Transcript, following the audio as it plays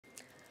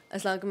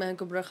अस्सलाम वालेकुम, मैं हूं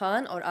कुबरा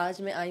खान और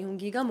आज मैं आई हूँ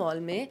गीगा मॉल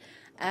में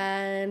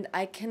and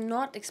I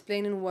cannot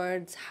explain in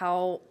words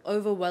how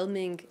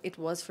overwhelming it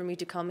was for me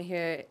to come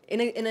here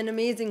in an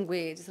amazing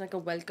way. जिस तरह का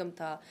welcome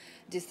था,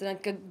 जिस तरह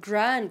का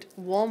grand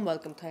warm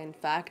welcome था in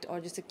fact, और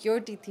जो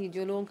security थी,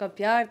 जो लोगों का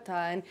प्यार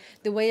था, and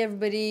the way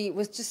everybody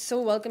was just so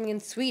welcoming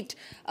and sweet.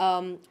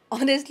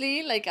 Honestly,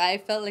 like I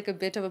felt like a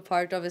bit of a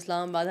part of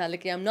Islamabad.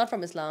 हालांकि I'm not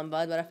from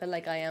Islamabad, but I felt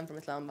like I am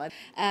from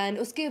Islamabad. And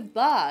उसके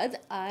बाद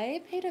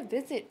I paid a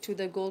visit to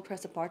the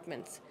Goldcrest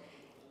Apartments.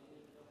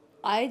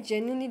 I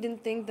genuinely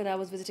didn't think that I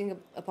was visiting an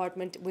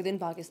apartment within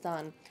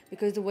Pakistan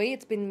because the way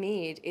it's been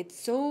made,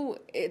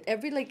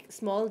 every like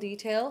small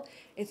detail,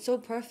 it's so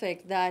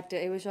perfect that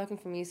it was shocking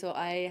for me. So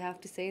I have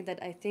to say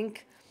that I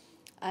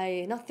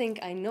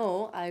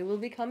know I will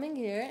be coming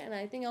here and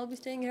I think I'll be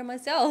staying here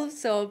myself.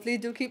 So please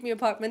do keep me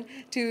apartment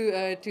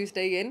to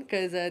stay in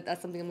because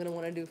that's something I'm going to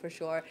want to do for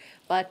sure.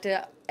 But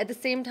at the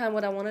same time,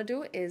 what I want to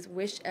do is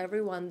wish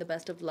everyone the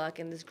best of luck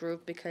in this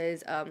group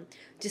because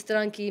जिस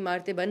तरह की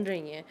इमारतें बन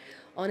रही हैं,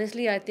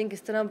 honestly, I think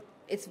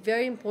it's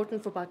very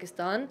important for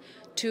Pakistan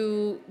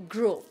to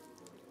grow.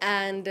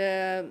 And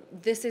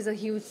this is a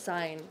huge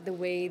sign, the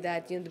way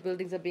that the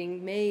buildings are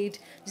being made,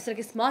 just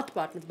like smart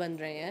apartments ban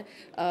rahe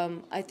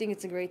hain. I think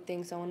it's a great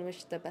thing, so I want to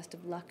wish the best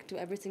of luck to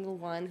every single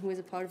one who is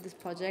a part of this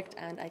project,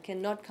 and I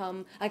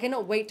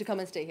cannot wait to come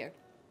and stay here.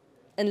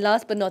 And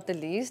last but not the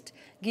least,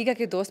 Giga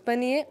ke dost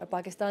baniye aur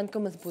Pakistan ko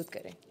mazboot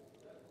kare.